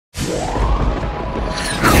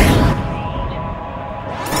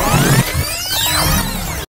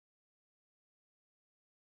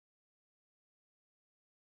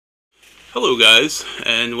Hello guys,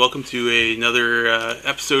 and welcome to another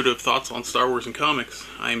episode of Thoughts on Star Wars and Comics.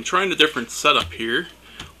 I'm trying a different setup here,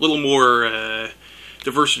 a little more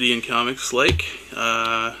diversity in comics, like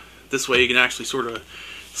this way you can actually sort of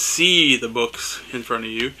see the books in front of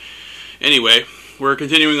you. Anyway, we're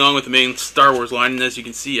continuing on with the main Star Wars line, and as you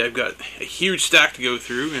can see I've got a huge stack to go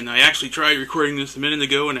through, and I actually tried recording this a minute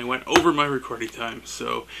ago and I went over my recording time,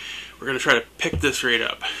 so we're going to try to pick this right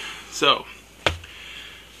up. So,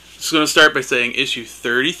 just going to start by saying issue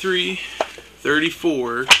 33,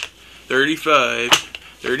 34, 35,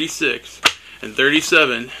 36, and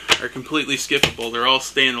 37 are completely skippable. They're all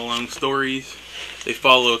standalone stories. They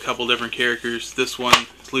follow a couple different characters. This one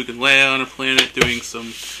is Luke and Leia on a planet doing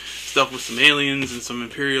some stuff with some aliens and some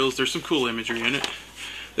Imperials. There's some cool imagery in it.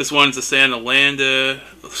 This one's a Santa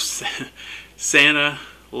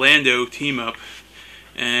Lando team up,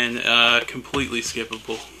 and completely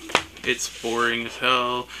skippable. It's boring as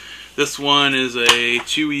hell. This one is a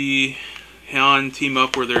Chewie Han team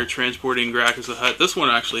up where they're transporting Gracchus the Hutt. This one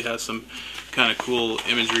actually has some kind of cool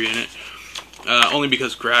imagery in it, only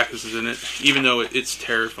because Gracchus is in it, even though it's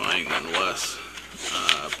terrifying nonetheless.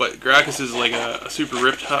 But Gracchus is like a super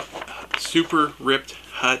ripped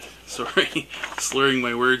Hutt. Sorry, slurring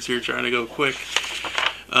my words here, trying to go quick.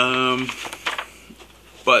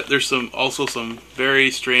 But there's also some very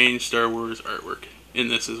strange Star Wars artwork in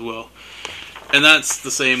this as well. And that's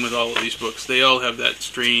the same with all of these books. They all have that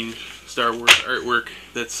strange Star Wars artwork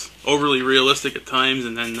that's overly realistic at times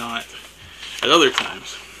and then not at other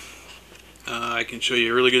times. I can show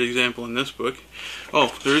you a really good example in this book.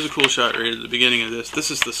 Oh, there is a cool shot right at the beginning of this. This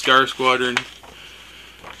is the Scar Squadron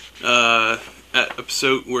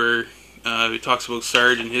episode where it talks about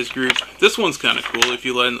Sarge and his group. This one's kind of cool if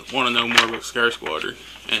you want to know more about Scar Squadron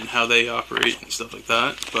and how they operate and stuff like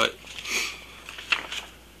that. But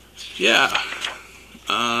yeah,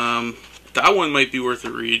 that one might be worth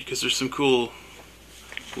a read because there's some cool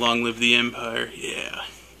Long Live the Empire, yeah,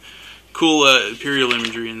 cool Imperial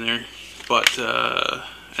imagery in there. But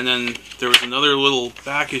and then there was another little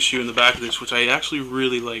back issue in the back of this which I actually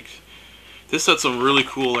really liked. This had some really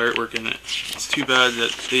cool artwork in it. It's too bad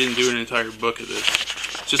that they didn't do an entire book of this.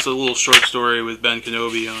 It's just a little short story with Ben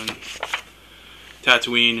Kenobi on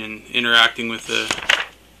Tatooine and interacting with a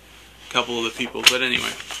couple of the people. But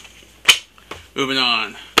anyway, moving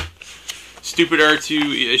on. Stupid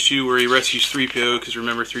R2 issue where he rescues 3PO, because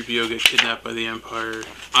remember 3PO gets kidnapped by the Empire.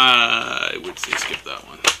 I would say skip that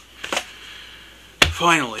one.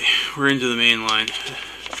 Finally, we're into the main line.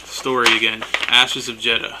 Story again. Ashes of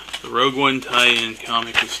Jeddah. The Rogue One tie-in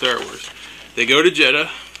comic with Star Wars. They go to Jeddah,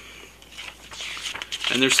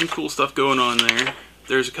 and there's some cool stuff going on there.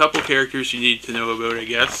 There's a couple characters you need to know about, I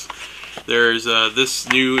guess. There's this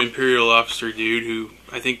new Imperial officer dude who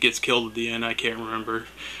I think gets killed at the end. I can't remember.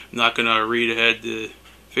 I'm not going to read ahead to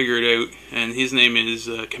figure it out. And his name is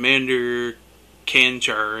Commander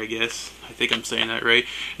Kanchar, I guess. I think I'm saying that right.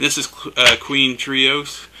 And this is Queen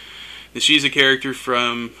Trios. And she's a character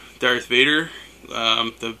from Darth Vader.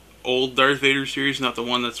 The old Darth Vader series, not the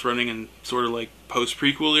one that's running in sort of like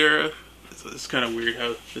post-prequel era. It's kind of weird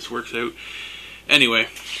how this works out. Anyway,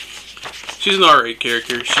 she's an alright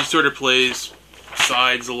character. She sort of plays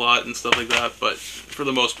sides a lot and stuff like that, but for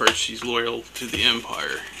the most part she's loyal to the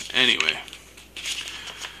Empire. Anyway,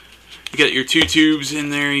 you got your two tubes in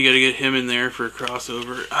there, you gotta get him in there for a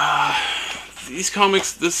crossover. These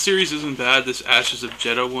comics, this series isn't bad, this Ashes of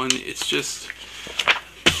Jeddah one, it's just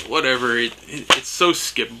whatever. It's so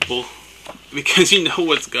skippable because you know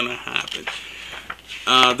what's gonna happen.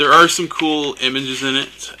 There are some cool images in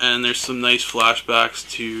it, and there's some nice flashbacks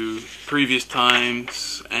to previous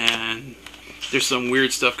times, and there's some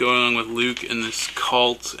weird stuff going on with Luke and this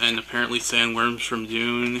cult, and apparently sandworms from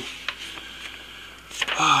Dune.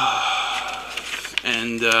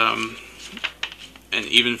 And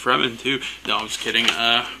even Fremen too. No, I'm just kidding.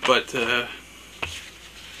 But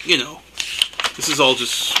you know, this is all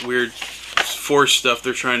just weird Force stuff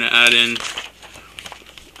they're trying to add in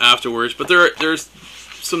afterwards. But there's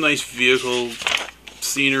some nice vehicle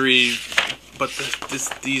scenery, but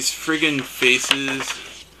these friggin' faces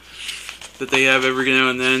that they have every now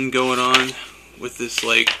and then going on with this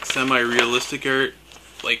like semi-realistic art,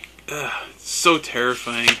 like it's so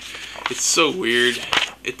terrifying. It's so weird.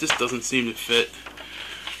 It just doesn't seem to fit.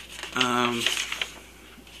 I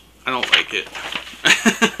don't like it.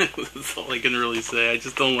 That's all I can really say. I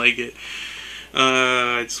just don't like it.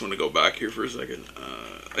 I just want to go back here for a second.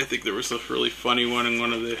 I think there was a really funny one in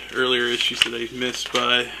one of the earlier issues that I missed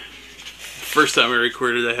by. First time I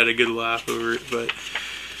recorded, I had a good laugh over it, but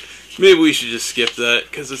maybe we should just skip that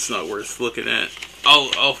because it's not worth looking at.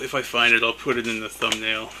 I'll if I find it, I'll put it in the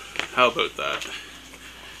thumbnail. How about that?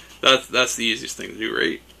 That's the easiest thing to do,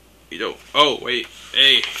 right? You don't. Oh wait,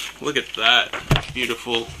 hey, look at that,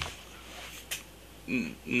 beautiful.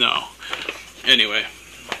 No. Anyway,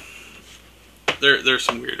 there's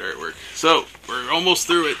some weird artwork. So we're almost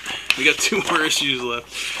through it. We got 2 more issues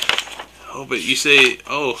left. Oh, but you say,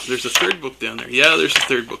 oh, there's a 3rd book down there. Yeah, there's a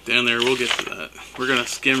 3rd book down there. We'll get to that. We're gonna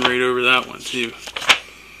skim right over that one too.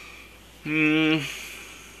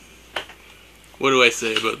 What do I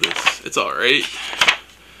say about this? It's alright.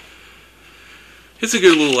 It's a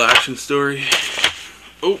good little action story.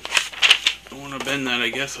 Oh, I want to bend that, I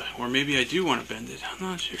guess. Or maybe I do want to bend it. I'm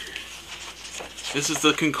not sure. This is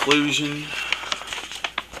the conclusion.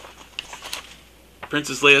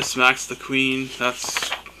 Princess Leia smacks the queen. That's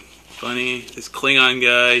funny. This Klingon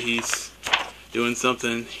guy, he's doing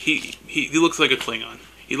something. He looks like a Klingon.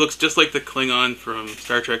 He looks just like the Klingon from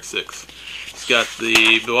Star Trek 6. He's got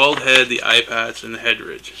the bald head, the eye patch, and the head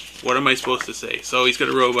ridge. What am I supposed to say? So he's got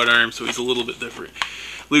a robot arm, so he's a little bit different.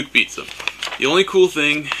 Luke beats him. The only cool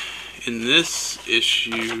thing in this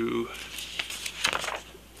issue...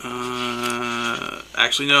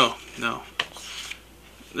 actually, no.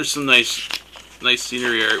 There's some nice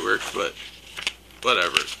scenery artwork, but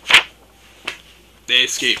whatever. They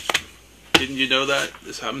escape. Didn't you know that?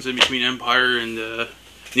 This happens in between Empire and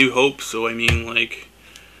New Hope, so I mean, like...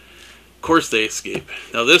 Of course they escape.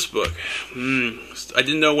 Now this book, I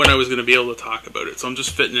didn't know when I was going to be able to talk about it, so I'm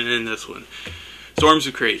just fitting it in this one. Storms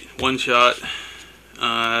of Crait, one shot,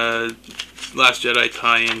 Last Jedi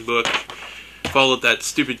tie-in book, followed that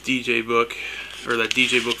stupid DJ book, or that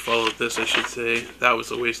DJ book followed this, I should say. That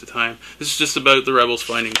was a waste of time. This is just about the rebels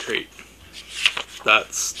finding Crait.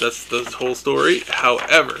 That's the whole story.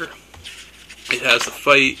 However, it has a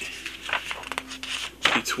fight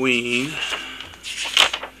between...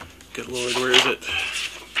 Good lord, where is it?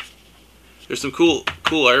 There's some cool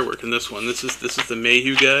artwork in this one. This is the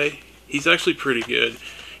Mayhew guy. He's actually pretty good.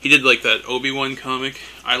 He did like that Obi-Wan comic.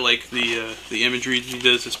 I like the imagery he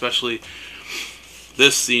does, especially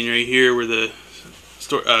this scene right here where the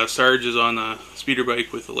Sarge is on a speeder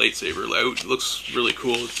bike with a lightsaber out. It looks really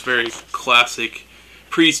cool. It's very classic,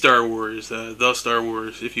 pre-Star Wars, the Star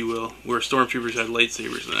Wars, if you will, where stormtroopers had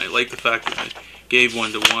lightsabers, and I like the fact that they gave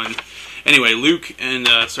 1-to-1. Anyway, Luke and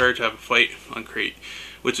Sarge have a fight on Crait,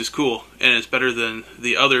 which is cool, and it's better than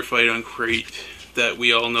the other fight on Crait that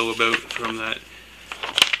we all know about from that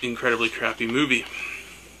incredibly crappy movie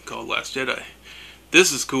called Last Jedi.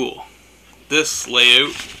 This is cool. This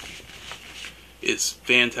layout is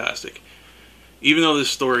fantastic. Even though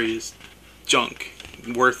this story is junk,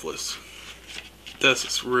 worthless, this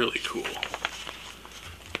is really cool.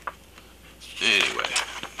 Anyway,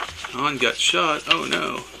 Han got shot. Oh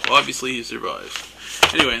no. Well, obviously he survived.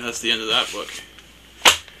 Anyway, that's the end of that book.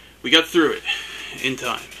 We got through it in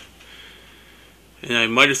time. And I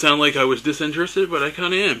might have sounded like I was disinterested, but I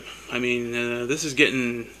kind of am. I mean, this is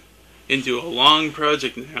getting into a long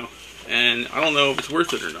project now, and I don't know if it's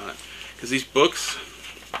worth it or not, because these books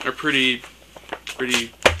are pretty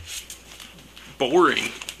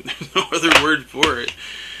boring. There's no other word for it.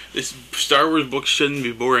 This Star Wars books shouldn't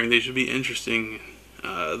be boring. They should be interesting.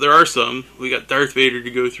 There are some. We got Darth Vader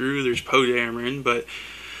to go through. There's Poe Dameron, but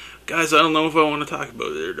guys, I don't know if I want to talk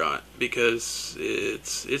about it or not, because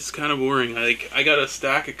it's kind of boring. I got a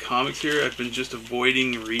stack of comics here I've been just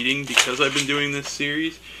avoiding reading because I've been doing this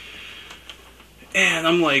series, and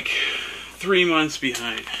I'm like 3 months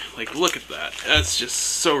behind. Like, look at that. That's just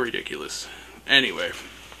so ridiculous. Anyway,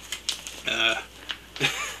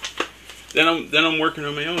 then I'm working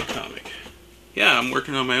on my own comic. Yeah, I'm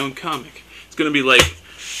working on my own comic. It's gonna be like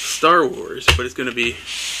Star Wars, but it's gonna be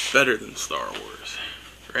better than Star Wars,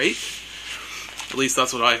 right? At least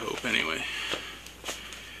that's what I hope, anyway.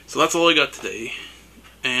 So that's all I got today,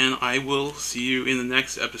 and I will see you in the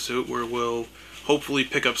next episode, where we'll hopefully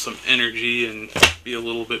pick up some energy and be a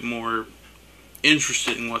little bit more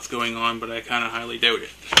interested in what's going on, but I kind of highly doubt it.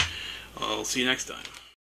 I'll see you next time.